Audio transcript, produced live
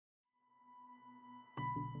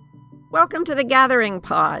Welcome to the Gathering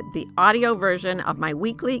Pod, the audio version of my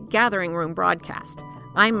weekly Gathering Room broadcast.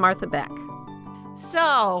 I'm Martha Beck.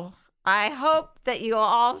 So, I hope that you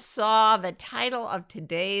all saw the title of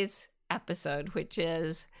today's episode, which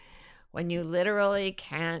is When You Literally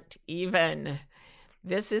Can't Even.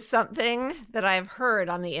 This is something that I've heard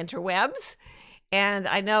on the interwebs, and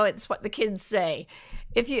I know it's what the kids say.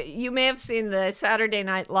 If you may have seen the Saturday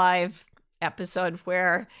Night Live episode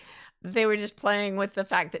where they were just playing with the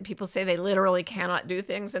fact that people say they literally cannot do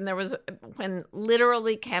things. And there was when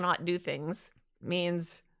literally cannot do things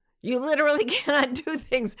means you literally cannot do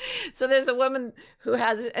things. So there's a woman who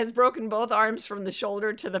has broken both arms from the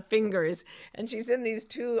shoulder to the fingers. And she's in these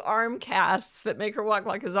two arm casts that make her walk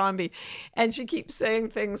like a zombie. And she keeps saying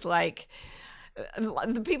things like,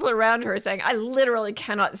 the people around her are saying, I literally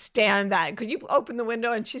cannot stand that. Could you open the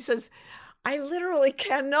window? And she says, I literally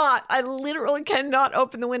cannot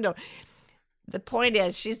open the window. The point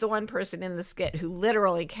is, she's the one person in the skit who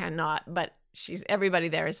literally cannot, but everybody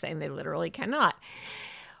there is saying they literally cannot.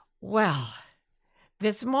 Well,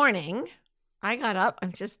 this morning, I got up.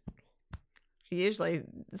 I usually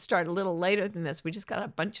start a little later than this. We just got a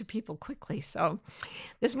bunch of people quickly. So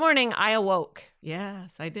this morning, I awoke.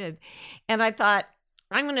 Yes, I did. And I thought,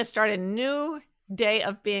 I'm going to start a new day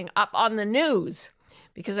of being up on the news.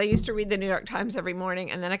 Because I used to read the New York Times every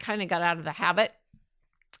morning, and then I kind of got out of the habit.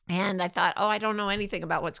 And I thought, I don't know anything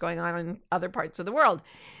about what's going on in other parts of the world.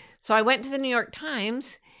 So I went to the New York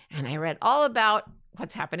Times, and I read all about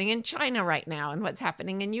what's happening in China right now and what's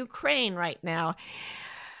happening in Ukraine right now.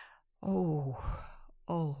 Oh,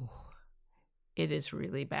 it is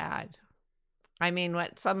really bad. I mean,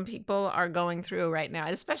 what some people are going through right now,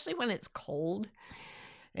 especially when it's cold.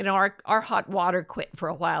 You know, our hot water quit for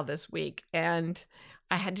a while this week, and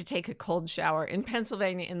I had to take a cold shower in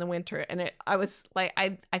Pennsylvania in the winter. And I was like,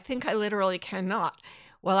 I think I literally cannot.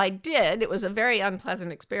 Well, I did. It was a very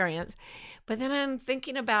unpleasant experience. But then I'm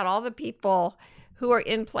thinking about all the people who are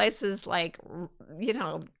in places like,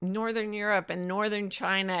 Northern Europe and Northern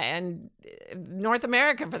China and North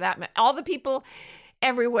America, for that matter. All the people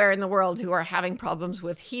everywhere in the world who are having problems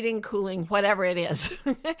with heating, cooling, whatever it is.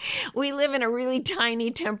 We live in a really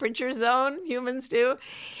tiny temperature zone, humans do.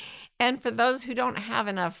 And for those who don't have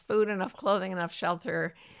enough food, enough clothing, enough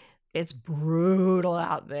shelter, it's brutal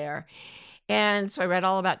out there. And so I read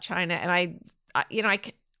all about China, and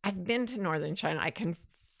I've been to northern China. I can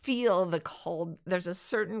feel the cold. There's a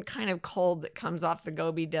certain kind of cold that comes off the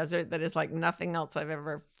Gobi Desert that is like nothing else I've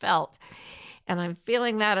ever felt. And I'm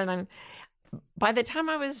feeling that, and by the time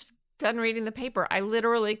I was done reading the paper, I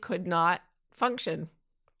literally could not function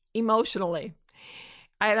emotionally.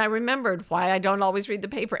 And I remembered why I don't always read the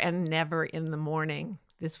paper, and never in the morning.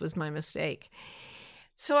 This was my mistake.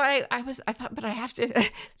 So I thought, but I have to.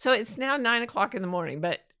 So it's now 9:00 in the morning,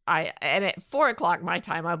 and at 4:00 my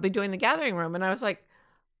time, I'll be doing the Gathering Room. And I was like,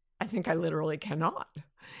 I think I literally cannot.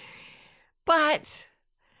 But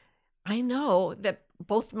I know that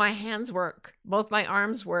both my hands work, both my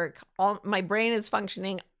arms work, my brain is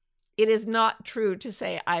functioning. It is not true to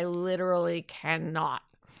say I literally cannot.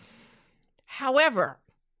 However,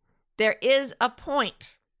 there is a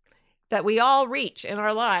point that we all reach in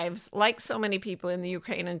our lives, like so many people in the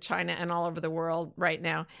Ukraine and China and all over the world right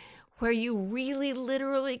now, where you really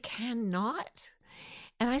literally cannot.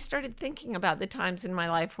 And I started thinking about the times in my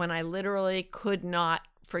life when I literally could not.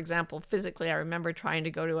 For example, physically, I remember trying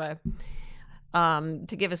to go to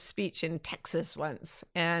to give a speech in Texas once.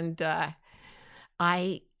 And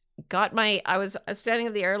I was standing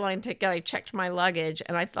at the airline ticket. I checked my luggage,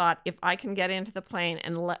 and I thought, if I can get into the plane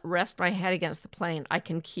and rest my head against the plane, I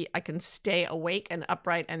can stay awake and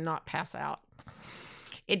upright and not pass out.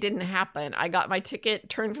 It didn't happen. I got my ticket,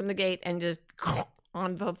 turned from the gate, and just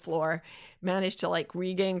on the floor, managed to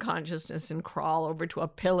regain consciousness and crawl over to a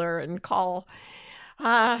pillar and call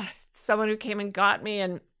someone who came and got me,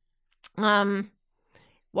 and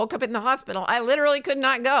woke up in the hospital. I literally could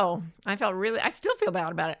not go. I still feel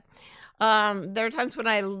bad about it. There are times when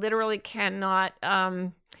I literally cannot,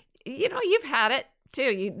 you've had it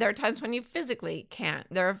too. There are times when you physically can't.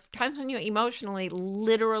 There are times when you emotionally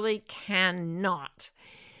literally cannot.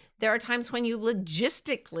 There are times when you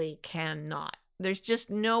logistically cannot. There's just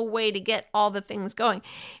no way to get all the things going.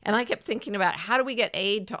 And I kept thinking about, how do we get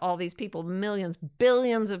aid to all these people, millions,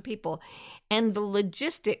 billions of people, and the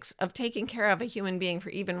logistics of taking care of a human being for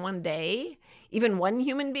even one day, even one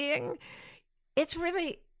human being. It's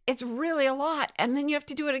really a lot. And then you have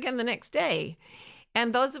to do it again the next day.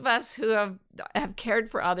 And those of us who have cared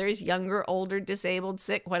for others, younger, older, disabled,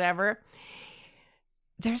 sick, whatever,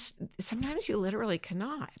 sometimes you literally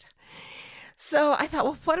cannot. So I thought,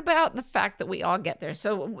 well, what about the fact that we all get there?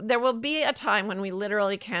 So there will be a time when we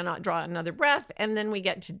literally cannot draw another breath, and then we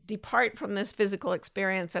get to depart from this physical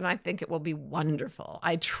experience, and I think it will be wonderful.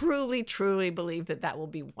 I truly, truly believe that that will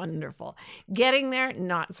be wonderful. Getting there,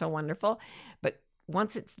 not so wonderful, but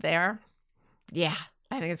once it's there, yeah,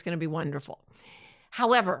 I think it's going to be wonderful.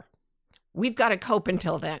 However, we've got to cope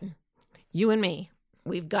until then. You and me,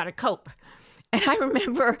 we've got to cope. And I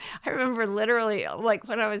remember literally, like,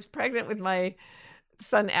 when I was pregnant with my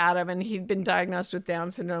son Adam, and he'd been diagnosed with Down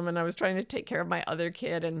syndrome, and I was trying to take care of my other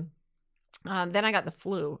kid, and then I got the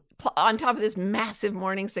flu on top of this massive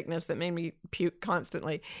morning sickness that made me puke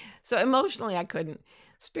constantly. So emotionally, I couldn't.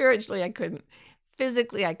 Spiritually, I couldn't.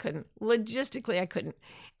 Physically, I couldn't. Logistically, I couldn't.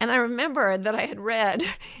 And I remember that I had read,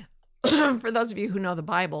 for those of you who know the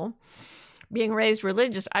Bible, being raised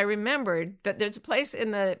religious, I remembered that there's a place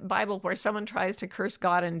in the Bible where someone tries to curse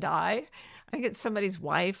God and die. I think it's somebody's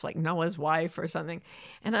wife, like Noah's wife or something.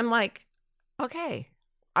 And I'm like, okay,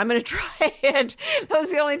 I'm going to try it. That was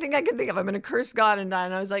the only thing I could think of. I'm going to curse God and die.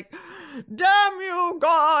 And I was like, damn you,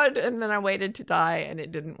 God. And then I waited to die, and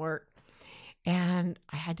it didn't work. And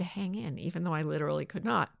I had to hang in, even though I literally could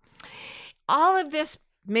not. All of this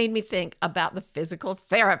made me think about the physical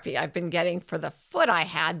therapy I've been getting for the foot I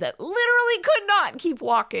had that literally could not keep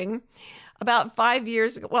walking. About 5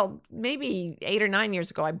 years ago, well, maybe 8 or 9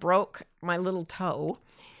 years ago, I broke my little toe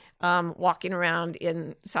walking around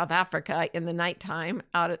in South Africa in the nighttime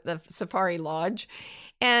out at the safari lodge.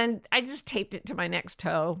 And I just taped it to my next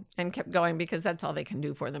toe and kept going because that's all they can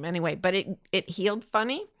do for them anyway. But it healed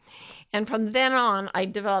funny. And from then on, I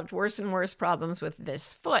developed worse and worse problems with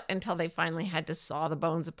this foot until they finally had to saw the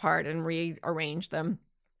bones apart and rearrange them.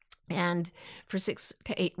 And for 6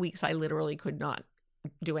 to 8 weeks, I literally could not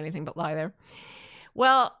do anything but lie there.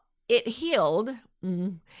 Well, it healed,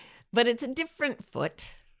 but it's a different foot.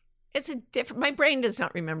 My brain does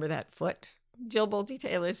not remember that foot. Jill Bolte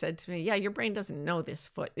Taylor said to me, yeah, your brain doesn't know this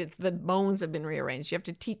foot. The bones have been rearranged. You have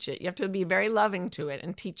to teach it. You have to be very loving to it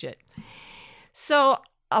and teach it. So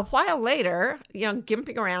a while later,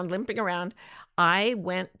 limping around, I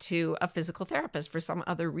went to a physical therapist for some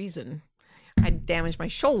other reason. I damaged my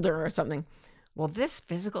shoulder or something. Well, this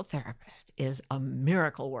physical therapist is a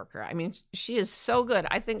miracle worker. I mean, she is so good.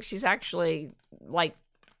 I think she's actually like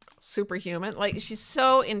superhuman. Like, she's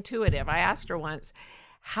so intuitive. I asked her once,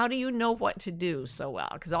 how do you know what to do so well?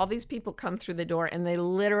 Because all these people come through the door and they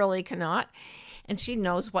literally cannot. And she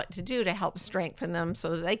knows what to do to help strengthen them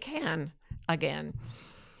so that they can again.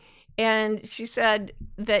 And she said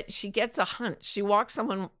that she gets a hunch. She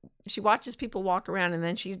watches people walk around, and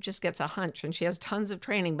then she just gets a hunch, and she has tons of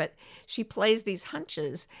training, but she plays these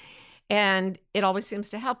hunches, and it always seems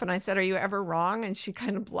to help. And I said, are you ever wrong? And she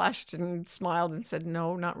kind of blushed and smiled and said,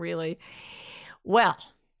 no, not really. Well,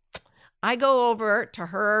 I go over to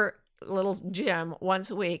her little gym once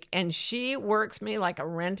a week, and she works me like a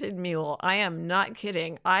rented mule. I am not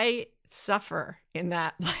kidding. I suffer in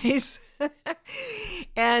that place.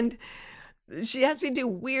 And she has me do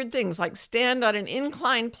weird things like stand on an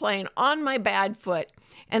inclined plane on my bad foot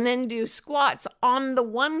and then do squats on the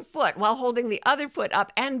one foot while holding the other foot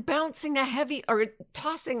up and bouncing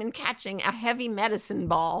tossing and catching a heavy medicine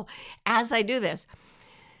ball as I do this.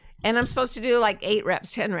 And I'm supposed to do like 8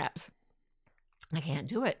 reps, 10 reps. I can't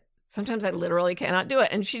do it. Sometimes I literally cannot do it.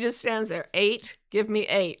 And she just stands there, 8, give me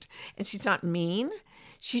 8. And she's not mean.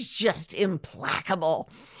 She's just implacable.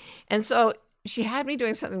 And so she had me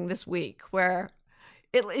doing something this week where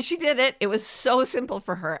she did it. It was so simple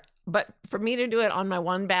for her. But for me to do it on my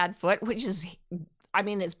one bad foot, which is, I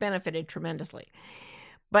mean, it's benefited tremendously.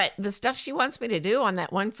 But the stuff she wants me to do on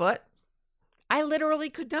that one foot, I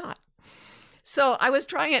literally could not. So I was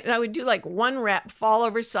trying it, and I would do like 1 rep, fall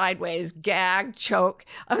over sideways, gag, choke.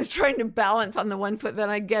 I was trying to balance on the one foot.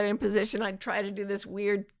 Then I'd get in position. I'd try to do this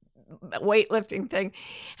weird weightlifting thing,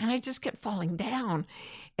 and I just kept falling down.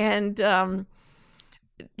 And I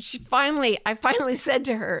finally said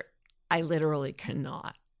to her, I literally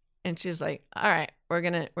cannot. And she's like, all right, we're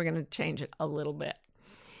gonna change it a little bit.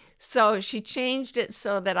 So she changed it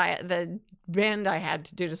so that the bend I had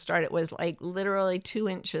to do to start it was like literally 2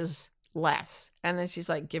 inches less. And then she's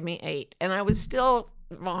like, give me 8. And I was still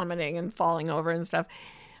vomiting and falling over and stuff,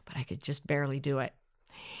 but I could just barely do it.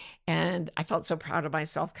 And I felt so proud of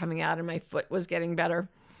myself coming out, and my foot was getting better.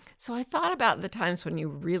 So I thought about the times when you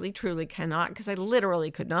really, truly cannot, because I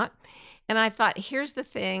literally could not. And I thought, here's the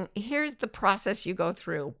thing. Here's the process you go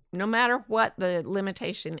through. No matter what the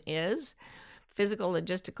limitation is, physical,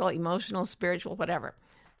 logistical, emotional, spiritual, whatever.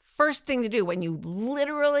 First thing to do when you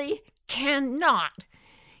literally cannot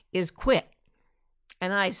is quit.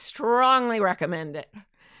 And I strongly recommend it,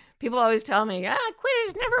 People always tell me,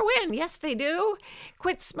 quitters never win. Yes, they do.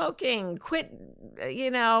 Quit smoking, quit,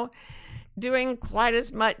 doing quite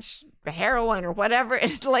as much heroin or whatever.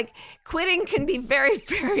 It's like quitting can be very,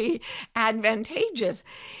 very advantageous.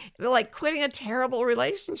 Like quitting a terrible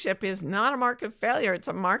relationship is not a mark of failure. It's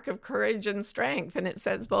a mark of courage and strength. And it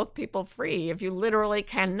sets both people free if you literally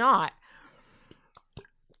cannot.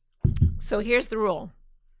 So here's the rule.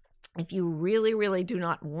 If you really, really do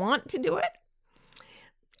not want to do it,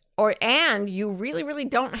 and you really, really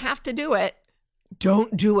don't have to do it,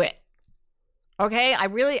 don't do it. Okay,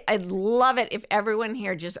 I'd love it if everyone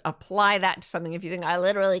here just apply that to something. If you think I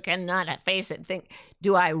literally cannot face it, think,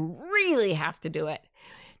 do I really have to do it?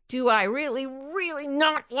 Do I really, really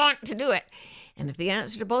not want to do it? And if the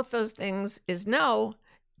answer to both those things is no,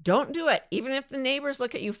 don't do it. Even if the neighbors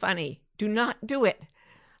look at you funny, do not do it.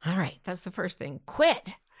 All right, that's the first thing.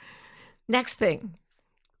 Quit. Next thing,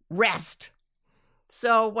 rest.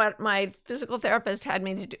 So what my physical therapist had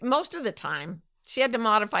me to do most of the time, she had to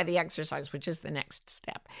modify the exercise, which is the next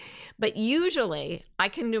step. But usually I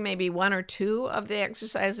can do maybe one or two of the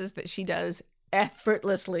exercises that she does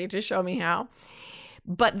effortlessly to show me how.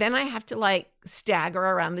 But then I have to stagger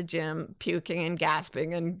around the gym, puking and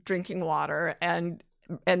gasping and drinking water and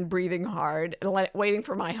breathing hard and waiting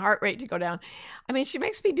for my heart rate to go down. I mean, she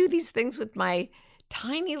makes me do these things with my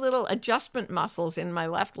tiny little adjustment muscles in my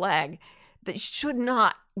left leg that should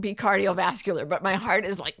not be cardiovascular, but my heart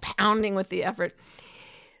is pounding with the effort.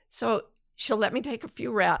 So she'll let me take a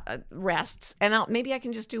few rests, and maybe I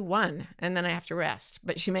can just do one, and then I have to rest.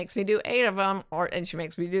 But she makes me do 8 of them, and she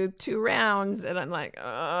makes me do 2 rounds, and I'm like,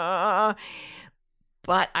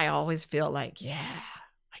 But I always feel like, yeah,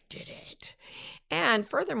 I did it. And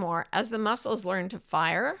furthermore, as the muscles learn to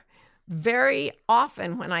fire, very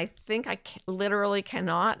often when I think I literally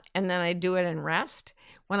cannot, and then I do it and rest,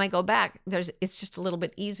 when I go back, it's just a little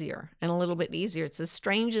bit easier and a little bit easier. It's the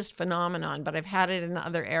strangest phenomenon, but I've had it in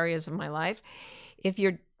other areas of my life. If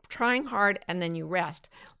you're trying hard and then you rest,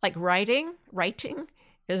 like writing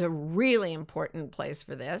is a really important place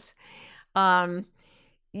for this.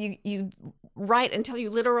 You write until you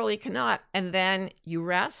literally cannot, and then you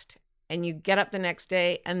rest. And you get up the next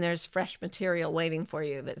day and there's fresh material waiting for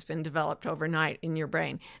you that's been developed overnight in your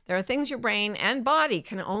brain. There are things your brain and body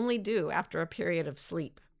can only do after a period of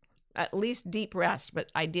sleep, at least deep rest,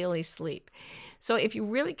 but ideally sleep. So if you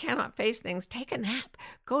really cannot face things, take a nap,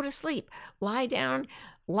 go to sleep, lie down,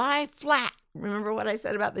 lie flat. Remember what I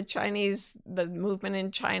said about the movement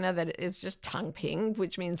in China, that it's just tongue ping,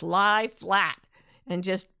 which means lie flat and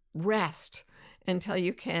just rest until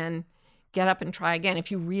you can get up and try again if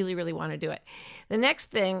you really, really want to do it. The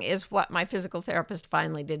next thing is what my physical therapist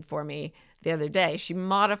finally did for me the other day. She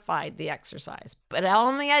modified the exercise, but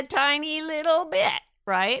only a tiny little bit,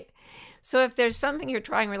 right? So if there's something you're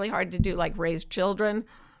trying really hard to do, like raise children,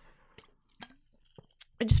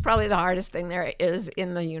 which is probably the hardest thing there is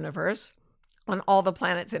in the universe, on all the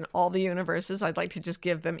planets in all the universes, I'd like to just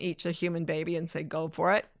give them each a human baby and say, go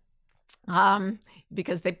for it.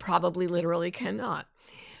 Because they probably literally cannot.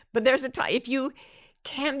 But there's a time, if you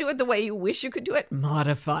can't do it the way you wish you could do it,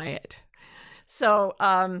 modify it. So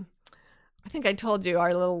I think I told you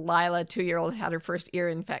our little Lila, 2-year-old, had her first ear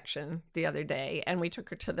infection the other day, and we took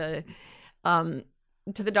her to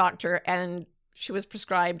the doctor, and she was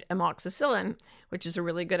prescribed amoxicillin, which is a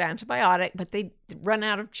really good antibiotic, but they run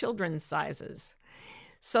out of children's sizes.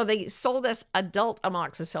 So they sold us adult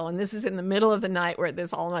amoxicillin. This is in the middle of the night. We're at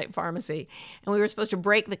this all-night pharmacy. And we were supposed to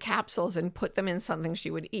break the capsules and put them in something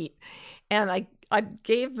she would eat. And I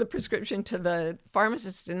gave the prescription to the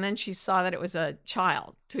pharmacist, and then she saw that it was a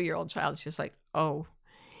child, 2-year-old child. She was like, oh.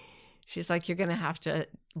 She's like, you're going to have to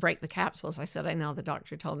break the capsules. I said, I know, the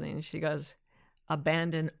doctor told me. And she goes,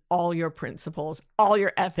 abandon all your principles, all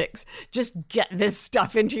your ethics. Just get this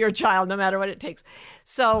stuff into your child, no matter what it takes.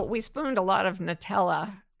 So we spooned a lot of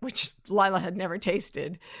Nutella, which Lila had never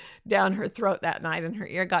tasted, down her throat that night, and her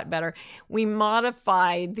ear got better. We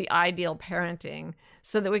modified the ideal parenting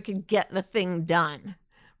so that we could get the thing done,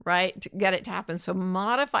 right? To get it to happen. So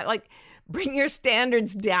modify, bring your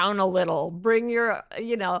standards down a little. Bring your,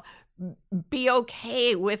 be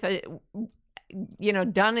okay with a,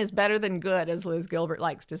 done is better than good, as Liz Gilbert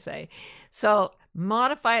likes to say. So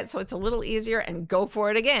modify it so it's a little easier and go for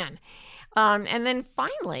it again. And then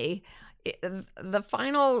finally, the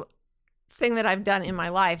final thing that I've done in my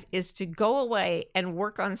life is to go away and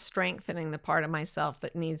work on strengthening the part of myself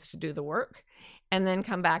that needs to do the work, and then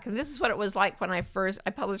come back. And this is what it was like when I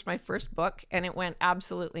published my first book, and it went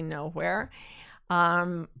absolutely nowhere.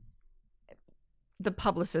 the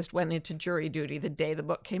publicist went into jury duty the day the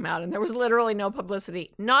book came out, and there was literally no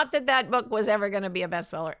publicity. Not that that book was ever going to be a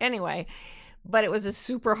bestseller anyway, but it was a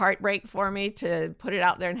super heartbreak for me to put it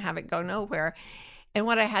out there and have it go nowhere. And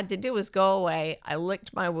what I had to do was go away. I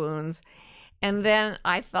licked my wounds. And then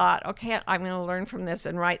I thought, okay, I'm going to learn from this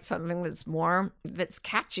and write something that's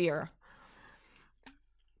catchier.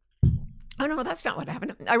 Oh, no, that's not what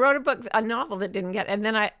happened. I wrote a novel that didn't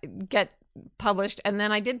get published. And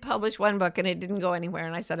then I did publish one book and it didn't go anywhere.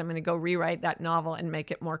 And I said, I'm going to go rewrite that novel and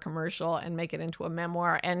make it more commercial and make it into a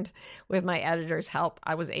memoir. And with my editor's help,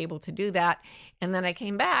 I was able to do that. And then I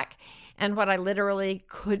came back, and what I literally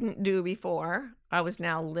couldn't do before, I was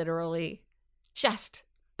now literally just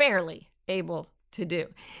barely able to do.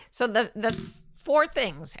 So the four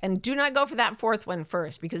things, and do not go for that fourth one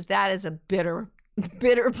first, because that is a bitter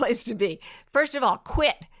place to be. First of all,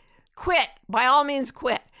 quit. By all means,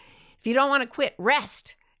 quit. If you don't want to quit,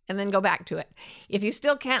 rest and then go back to it. If you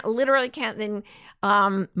still literally can't, then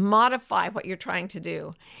modify what you're trying to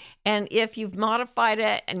do. And if you've modified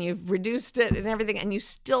it and you've reduced it and everything, and you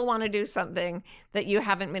still want to do something that you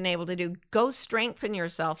haven't been able to do, go strengthen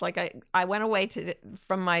yourself. Like I went away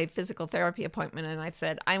from my physical therapy appointment, and I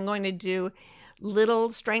said, I'm going to do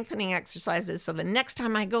little strengthening exercises, so the next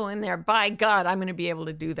time I go in there, by God, I'm going to be able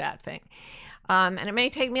to do that thing. And it may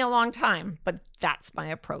take me a long time, but that's my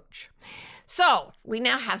approach. So we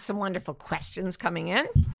now have some wonderful questions coming in.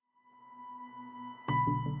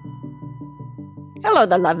 Hello,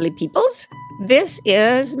 the lovely peoples. This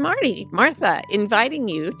is Martha, inviting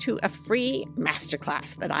you to a free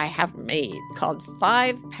masterclass that I have made called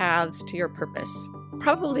 5 Paths to Your Purpose.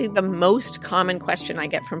 Probably the most common question I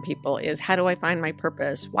get from people is, how do I find my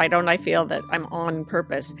purpose? Why don't I feel that I'm on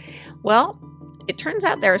purpose? Well, it turns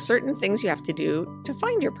out there are certain things you have to do to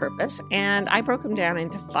find your purpose, and I broke them down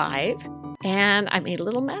into 5, and I made a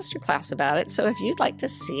little masterclass about it. So if you'd like to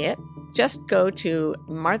see it, just go to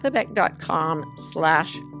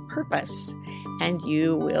marthabeck.com/purpose, and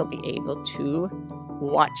you will be able to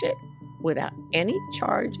watch it without any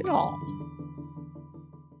charge at all.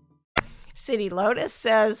 City Lotus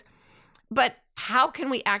says, but how can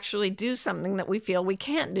we actually do something that we feel we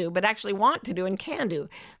can't do, but actually want to do and can do?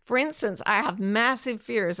 For instance, I have massive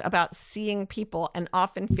fears about seeing people and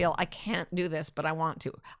often feel I can't do this, but I want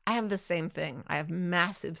to. I have the same thing. I have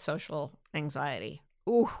massive social anxiety.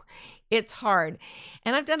 Ooh, it's hard.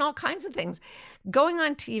 And I've done all kinds of things. Going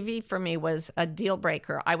on TV for me was a deal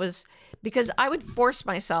breaker. Because I would force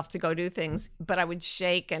myself to go do things, but I would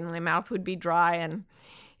shake and my mouth would be dry, and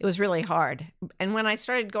it was really hard. And when I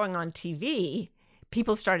started going on TV,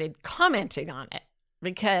 people started commenting on it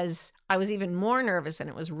because I was even more nervous, and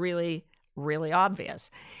it was really, really obvious.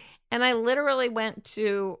 And I literally went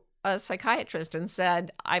to a psychiatrist and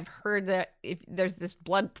said, I've heard that if there's this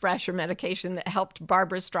blood pressure medication that helped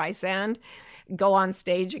Barbara Streisand go on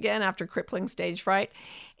stage again after crippling stage fright.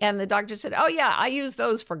 And the doctor said, oh yeah, I use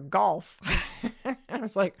those for golf. I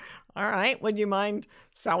was like, all right, would you mind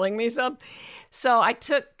selling me some? So I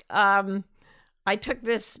took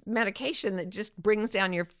this medication that just brings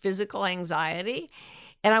down your physical anxiety.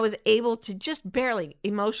 And I was able to just barely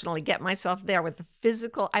emotionally get myself there with the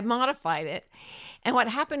physical. I modified it. And what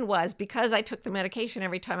happened was, because I took the medication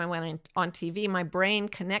every time I went on TV, my brain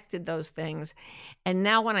connected those things. And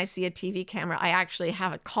now when I see a TV camera, I actually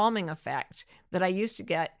have a calming effect that I used to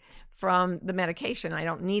get from the medication. I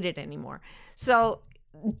don't need it anymore. So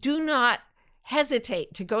do not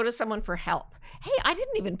hesitate to go to someone for help. Hey, I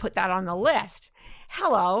didn't even put that on the list.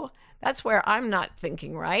 Hello, that's where I'm not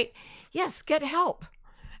thinking right. Yes, get help.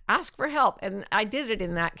 Ask for help. And I did it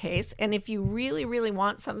in that case. And if you really, really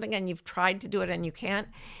want something and you've tried to do it and you can't,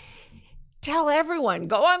 tell everyone.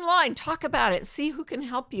 Go online, talk about it, see who can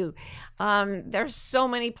help you. There's so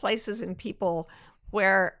many places and people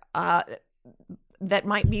where that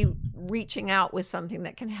might be reaching out with something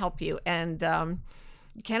that can help you. And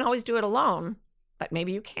you can't always do it alone, but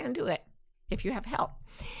maybe you can do it if you have help.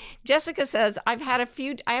 Jessica says, I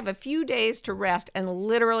have a few days to rest and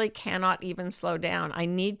literally cannot even slow down. I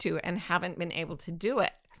need to and haven't been able to do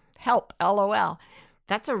it. Help, LOL.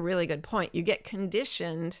 That's a really good point. You get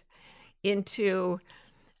conditioned into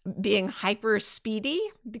being hyper speedy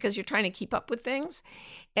because you're trying to keep up with things.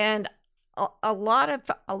 And a lot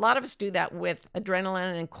of us do that with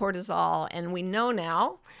adrenaline and cortisol. And we know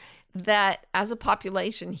now that as a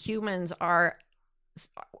population, humans are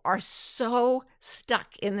so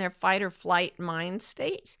stuck in their fight or flight mind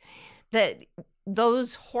state that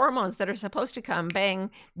those hormones that are supposed to come bang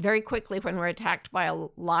very quickly when we're attacked by a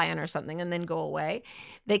lion or something and then go away,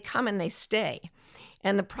 they come and they stay.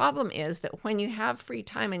 And the problem is that when you have free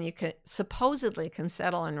time and you supposedly can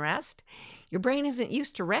settle and rest, your brain isn't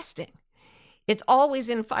used to resting. It's always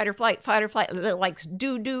in fight or flight, like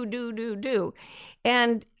do.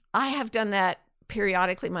 And I have done that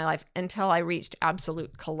periodically in my life until I reached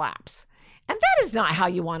absolute collapse. And that is not how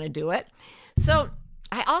you want to do it. So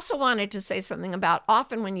I also wanted to say something about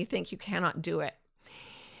often when you think you cannot do it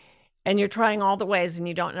and you're trying all the ways and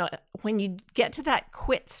you don't know, when you get to that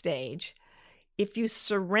quit stage, if you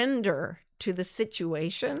surrender to the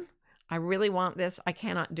situation, I really want this, I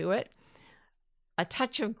cannot do it, a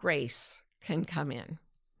touch of grace can come in.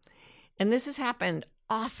 And this has happened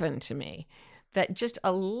often to me, that just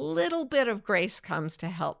a little bit of grace comes to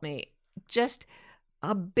help me, just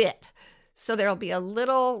a bit. So there'll be a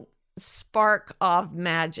little spark of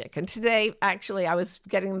magic. And today, actually, I was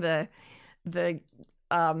getting the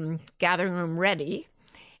gathering room ready,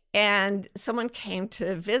 and someone came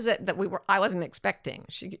to visit that I wasn't expecting.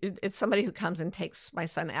 It's somebody who comes and takes my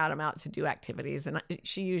son Adam out to do activities, and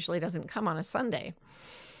she usually doesn't come on a Sunday.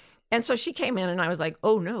 And so she came in, and I was like,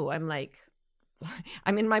 oh no,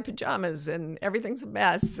 I'm in my pajamas and everything's a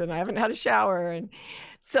mess and I haven't had a shower. And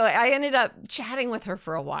so I ended up chatting with her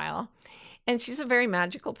for a while. And she's a very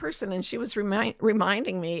magical person. And she was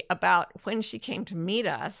reminding me about when she came to meet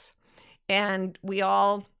us. And we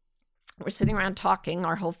all were sitting around talking,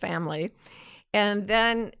 our whole family. And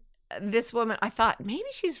then this woman, I thought maybe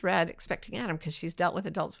she's read Expecting Adam because she's dealt with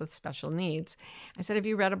adults with special needs. I said, have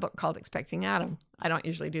you read a book called Expecting Adam? I don't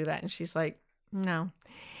usually do that. And she's like, no.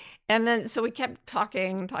 And then, so we kept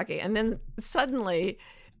talking. And then suddenly,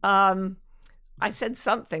 I said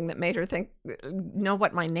something that made her know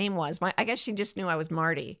what my name was. I guess she just knew I was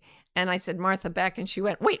Marty. And I said, Martha Beck. And she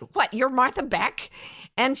went, wait, what? You're Martha Beck?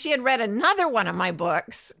 And she had read another one of my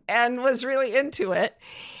books and was really into it.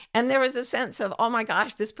 And there was a sense of, oh my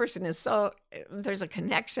gosh, this person is there's a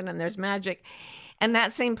connection and there's magic. And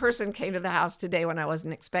that same person came to the house today when I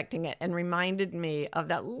wasn't expecting it and reminded me of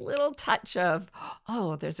that little touch of,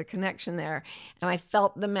 oh, there's a connection there. And I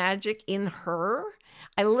felt the magic in her.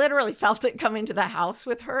 I literally felt it come into the house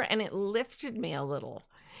with her, and it lifted me a little.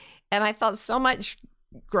 And I felt so much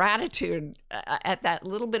gratitude at that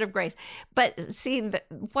little bit of grace. But see,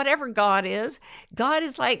 whatever God is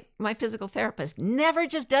like my physical therapist. Never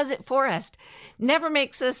just does it for us. Never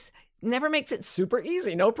makes it super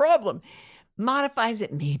easy, no problem. Modifies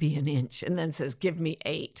it maybe an inch and then says, give me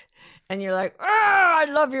 8. And you're like, I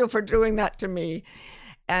love you for doing that to me.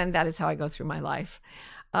 And that is how I go through my life.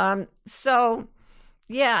 So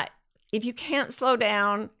yeah, if you can't slow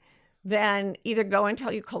down, then either go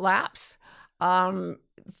until you collapse,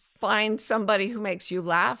 find somebody who makes you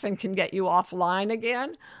laugh and can get you offline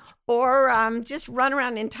again, or just run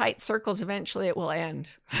around in tight circles. Eventually it will end.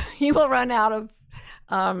 You will run out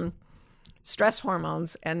of stress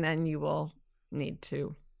hormones, and then you will need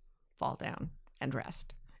to fall down and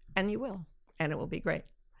rest, and you will, and it will be great.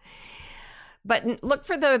 But look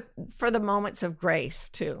for the moments of grace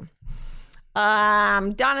too.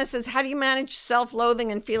 Donna says, how do you manage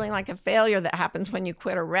self-loathing and feeling like a failure that happens when you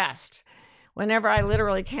quit or rest? Whenever I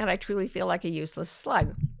literally can't, I truly feel like a useless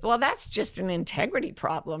slug. Well, that's just an integrity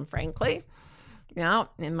problem, frankly.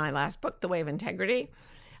 In my last book, The Way of Integrity,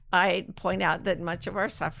 I point out that much of our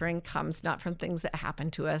suffering comes not from things that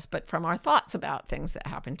happen to us, but from our thoughts about things that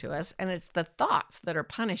happen to us. And it's the thoughts that are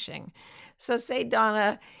punishing. So say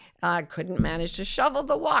Donna couldn't manage to shovel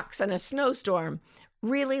the walks in a snowstorm.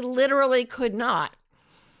 Really, literally could not.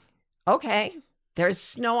 Okay, there's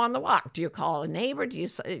snow on the walk. Do you call a neighbor? Do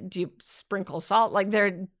you sprinkle salt? Like, there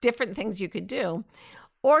are different things you could do.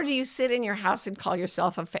 Or do you sit in your house and call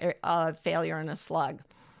yourself a failure and a slug?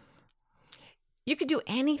 You could do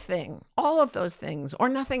anything, all of those things, or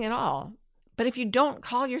nothing at all. But if you don't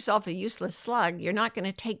call yourself a useless slug, you're not going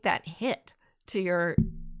to take that hit to your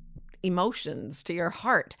emotions, to your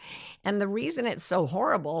heart. And the reason it's so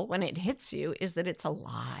horrible when it hits you is that it's a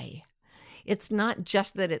lie. It's not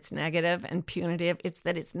just that it's negative and punitive, it's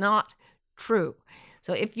that it's not true.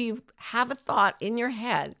 So if you have a thought in your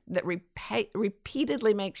head that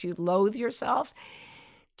repeatedly makes you loathe yourself,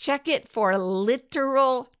 check it for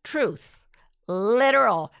literal truth.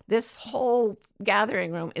 Literal. This whole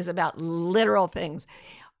gathering room is about literal things.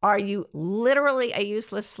 Are you literally a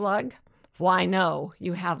useless slug? Why, no,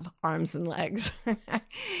 you have arms and legs.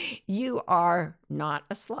 You are not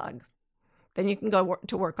a slug. Then you can go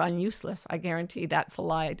to work on useless. I guarantee that's a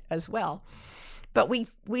lie as well. But we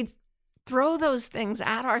throw those things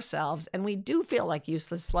at ourselves, and we do feel like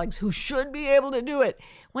useless slugs who should be able to do it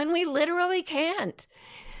when we literally can't.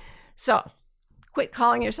 So Quit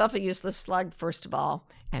calling yourself a useless slug, first of all,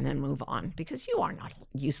 and then move on, because you are not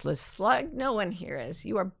a useless slug. No one here is.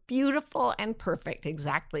 You are beautiful and perfect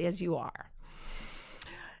exactly as you are.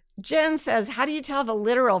 Jen says, how do you tell the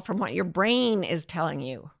literal from what your brain is telling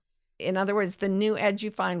you? In other words, the new edge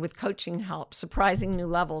you find with coaching help, surprising new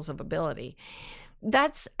levels of ability.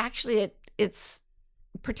 That's actually, it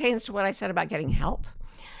pertains to what I said about getting help.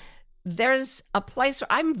 There's a place where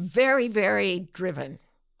I'm very, very driven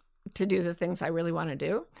to do the things I really want to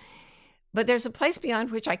do, but there's a place beyond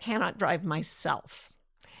which I cannot drive myself.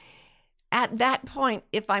 At that point,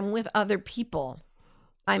 if I'm with other people,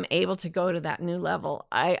 I'm able to go to that new level.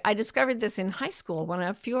 I discovered this in high school when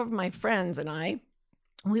a few of my friends and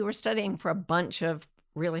we were studying for a bunch of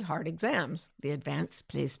really hard exams, the advanced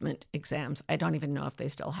placement exams. I don't even know if they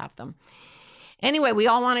still have them. Anyway, we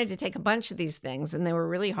all wanted to take a bunch of these things, and they were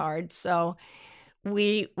really hard. So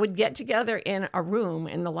we would get together in a room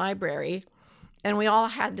in the library, and we all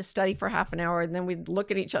had to study for half an hour, and then we'd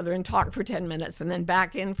look at each other and talk for 10 minutes, and then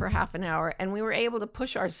back in for half an hour. And we were able to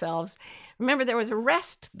push ourselves. Remember, there was a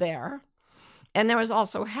rest there, and there was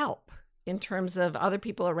also help in terms of other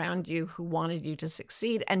people around you who wanted you to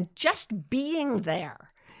succeed. And just being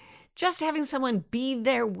there, just having someone be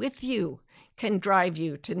there with you can drive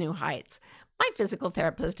you to new heights. My physical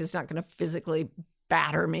therapist is not going to physically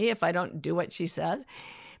batter me if I don't do what she says.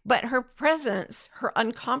 But her presence, her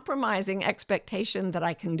uncompromising expectation that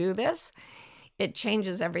I can do this, it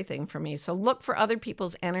changes everything for me. So look for other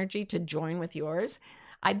people's energy to join with yours.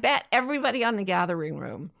 I bet everybody on the gathering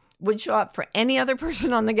room would show up for any other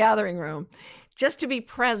person on the gathering room just to be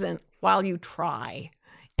present while you try.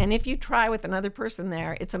 And if you try with another person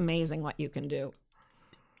there, it's amazing what you can do.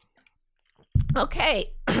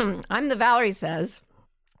 Okay, I'm the Valerie says,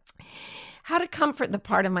 how to comfort the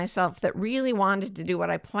part of myself that really wanted to do what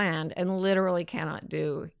I planned and literally cannot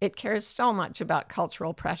do. It cares so much about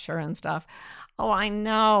cultural pressure and stuff. Oh, I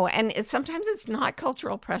know. And sometimes it's not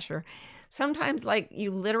cultural pressure. Sometimes, like,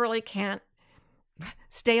 you literally can't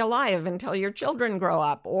stay alive until your children grow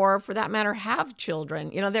up, or for that matter, have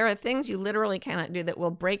children. You know, there are things you literally cannot do that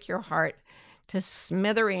will break your heart to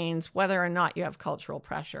smithereens, whether or not you have cultural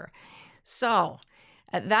pressure. So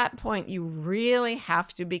at that point, you really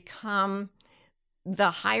have to become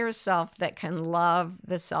the higher self that can love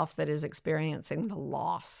the self that is experiencing the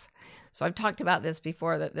loss. So I've talked about this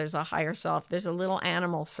before, that there's a higher self. There's a little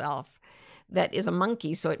animal self that is a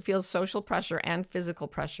monkey. So it feels social pressure and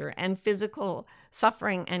physical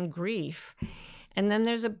suffering and grief. And then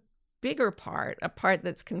there's a bigger part, a part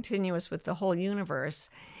that's continuous with the whole universe,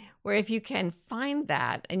 where if you can find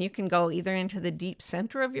that, and you can go either into the deep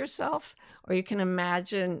center of yourself, or you can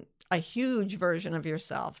imagine a huge version of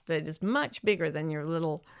yourself that is much bigger than your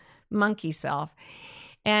little monkey self.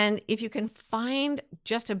 And if you can find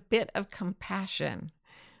just a bit of compassion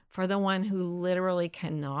for the one who literally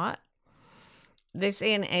cannot, they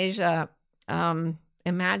say in Asia,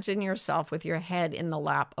 imagine yourself with your head in the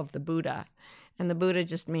lap of the Buddha. And the Buddha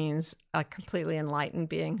just means a completely enlightened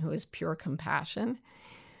being who is pure compassion.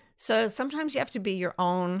 So sometimes you have to be your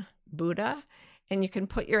own Buddha, and you can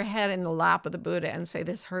put your head in the lap of the Buddha and say,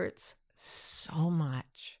 this hurts so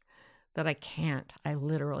much that I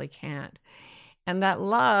literally can't. And that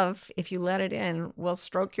love, if you let it in, will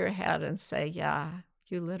stroke your head and say, yeah,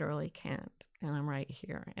 you literally can't. And I'm right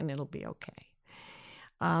here, and it'll be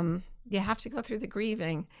okay. You have to go through the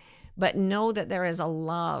grieving, but know that there is a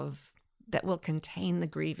love that will contain the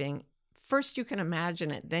grieving. First, you can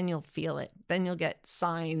imagine it, then you'll feel it, then you'll get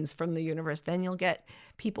signs from the universe, then you'll get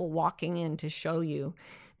people walking in to show you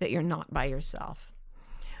that you're not by yourself.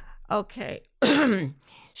 Okay.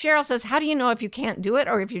 Cheryl says, how do you know if you can't do it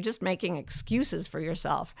or if you're just making excuses for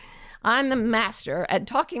yourself? I'm the master at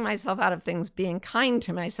talking myself out of things, being kind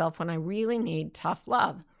to myself when I really need tough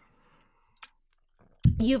love.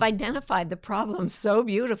 You've identified the problem so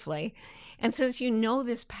beautifully. And since you know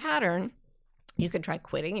this pattern, you can try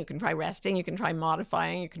quitting, you can try resting, you can try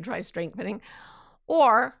modifying, you can try strengthening.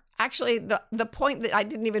 Or actually, the point that I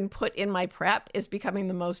didn't even put in my prep is becoming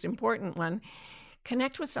the most important one.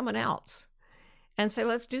 Connect with someone else and say,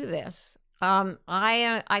 let's do this.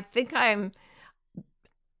 I think I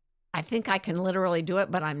can literally do it,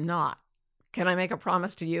 but I'm not. Can I make a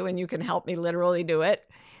promise to you and you can help me literally do it?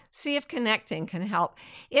 See if connecting can help.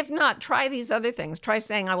 If not, try these other things. Try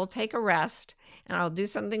saying, I will take a rest and I'll do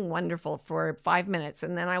something wonderful for 5 minutes,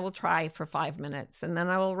 and then I will try for 5 minutes, and then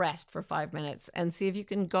I will rest for 5 minutes, and see if you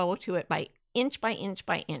can go to it by inch by inch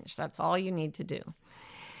by inch. That's all you need to do.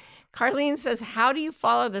 Carlene says, how do you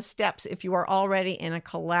follow the steps if you are already in a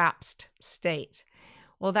collapsed state?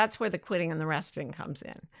 Well, that's where the quitting and the resting comes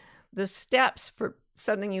in. The steps for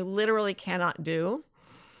something you literally cannot do,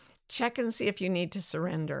 check and see if you need to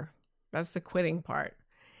surrender. That's the quitting part.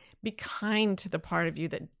 Be kind to the part of you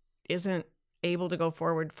that isn't able to go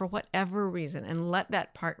forward for whatever reason, and let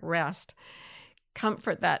that part rest.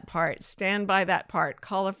 Comfort that part. Stand by that part.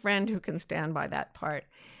 Call a friend who can stand by that part.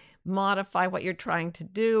 Modify what you're trying to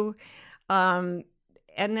do. And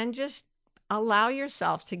then just allow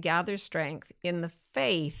yourself to gather strength in the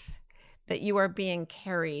faith that you are being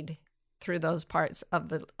carried through those parts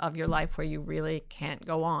of your life where you really can't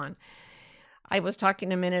go on. I was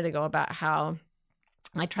talking a minute ago about how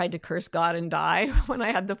I tried to curse God and die when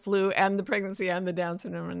I had the flu and the pregnancy and the Down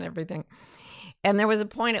syndrome and everything. And there was a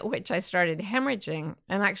point at which I started hemorrhaging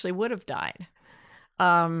and actually would have died.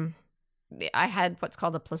 I had what's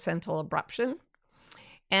called a placental abruption.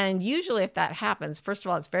 And usually if that happens, first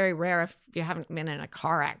of all, it's very rare if you haven't been in a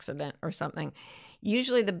car accident or something.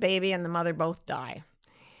 Usually the baby and the mother both die.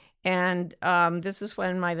 And this is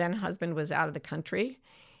when my then husband was out of the country.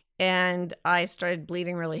 And I started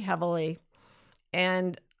bleeding really heavily.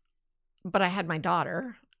 But I had my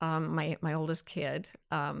daughter, my oldest kid,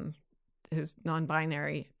 who's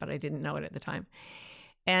non-binary, but I didn't know it at the time.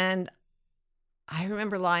 And I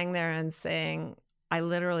remember lying there and saying, I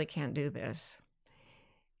literally can't do this.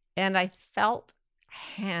 And I felt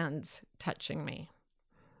hands touching me.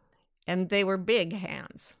 And they were big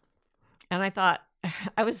hands. And I thought,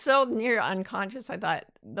 I was so near unconscious, I thought,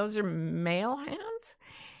 those are male hands?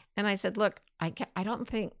 And I said, look, I don't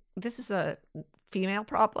think this is a female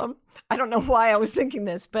problem. I don't know why I was thinking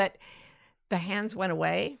this, but the hands went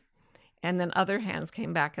away and then other hands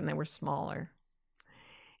came back and they were smaller.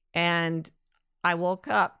 And I woke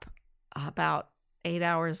up about 8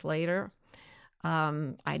 hours later. I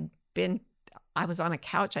was on a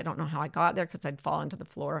couch. I don't know how I got there because I'd fallen to the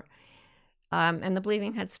floor. And the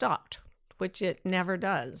bleeding had stopped, which it never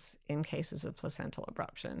does in cases of placental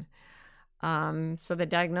abruption. So they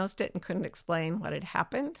diagnosed it and couldn't explain what had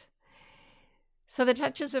happened. So the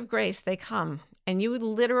touches of grace, they come. And you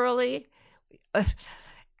literally,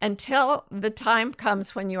 until the time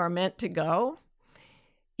comes when you are meant to go,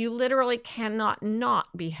 you literally cannot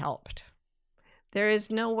not be helped. There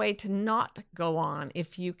is no way to not go on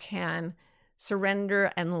if you can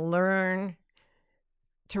surrender and learn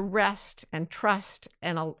to rest and trust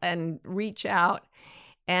and reach out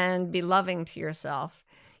and be loving to yourself.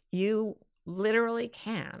 You literally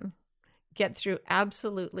can get through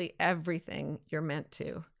absolutely everything you're meant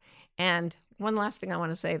to. And one last thing I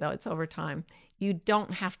want to say, though, it's over time. You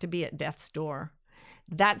don't have to be at death's door.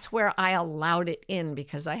 That's where I allowed it in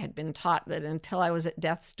because I had been taught that until I was at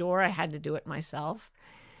death's door, I had to do it myself.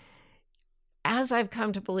 As I've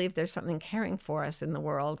come to believe there's something caring for us in the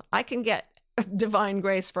world, I can get divine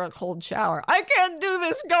grace for a cold shower. I can't do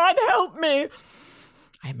this. God help me.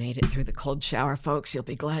 I made it through the cold shower, folks. You'll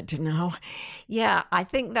be glad to know. Yeah, I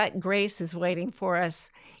think that grace is waiting for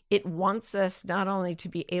us. It wants us not only to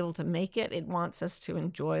be able to make it, it wants us to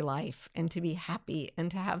enjoy life and to be happy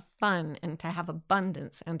and to have fun and to have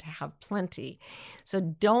abundance and to have plenty. So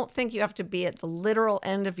don't think you have to be at the literal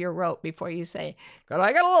end of your rope before you say, could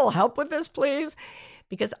I get a little help with this, please?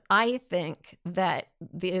 Because I think that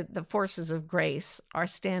the forces of grace are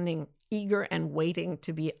standing eager and waiting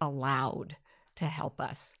to be allowed to help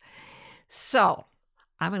us. So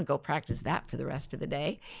I'm going to go practice that for the rest of the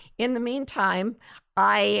day. In the meantime,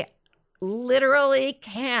 I literally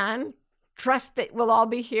can trust that we'll all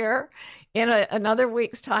be here in another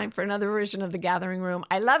week's time for another version of The Gathering Room.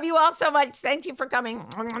 I love you all so much. Thank you for coming.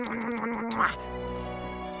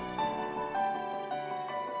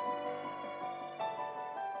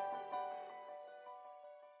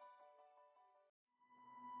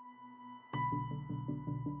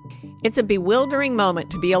 It's a bewildering moment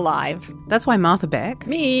to be alive. That's why Martha Beck,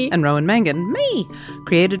 me, and Rowan Mangan, me,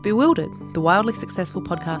 created Bewildered, the wildly successful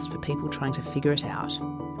podcast for people trying to figure it out.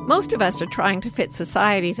 Most of us are trying to fit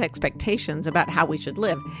society's expectations about how we should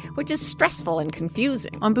live, which is stressful and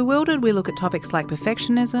confusing. On Bewildered, we look at topics like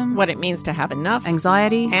perfectionism, what it means to have enough,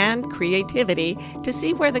 anxiety, and creativity to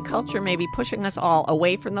see where the culture may be pushing us all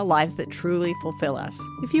away from the lives that truly fulfill us.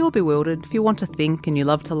 If you're bewildered, if you want to think and you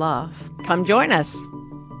love to laugh, come join us.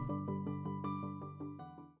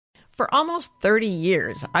 For almost 30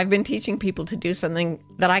 years, I've been teaching people to do something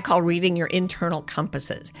that I call reading your internal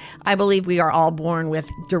compasses. I believe we are all born with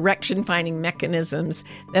direction-finding mechanisms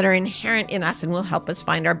that are inherent in us and will help us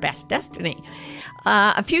find our best destiny.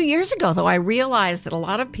 A few years ago, though, I realized that a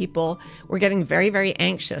lot of people were getting very, very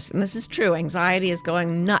anxious. And this is true. Anxiety is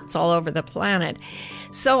going nuts all over the planet.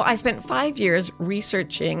 So I spent 5 years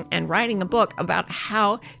researching and writing a book about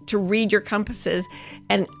how to read your compasses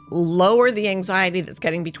and lower the anxiety that's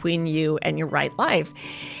getting between you and your right life.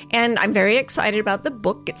 And I'm very excited about the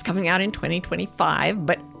book. It's coming out in 2025,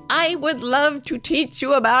 but I would love to teach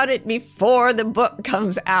you about it before the book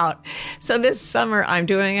comes out. So this summer, I'm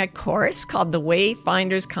doing a course called The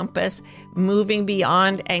Wayfinder's Compass, Moving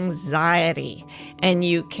Beyond Anxiety. And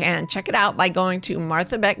you can check it out by going to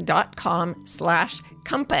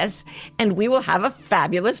marthabeck.com/compass, and we will have a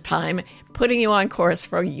fabulous time putting you on course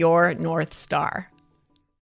for your North Star.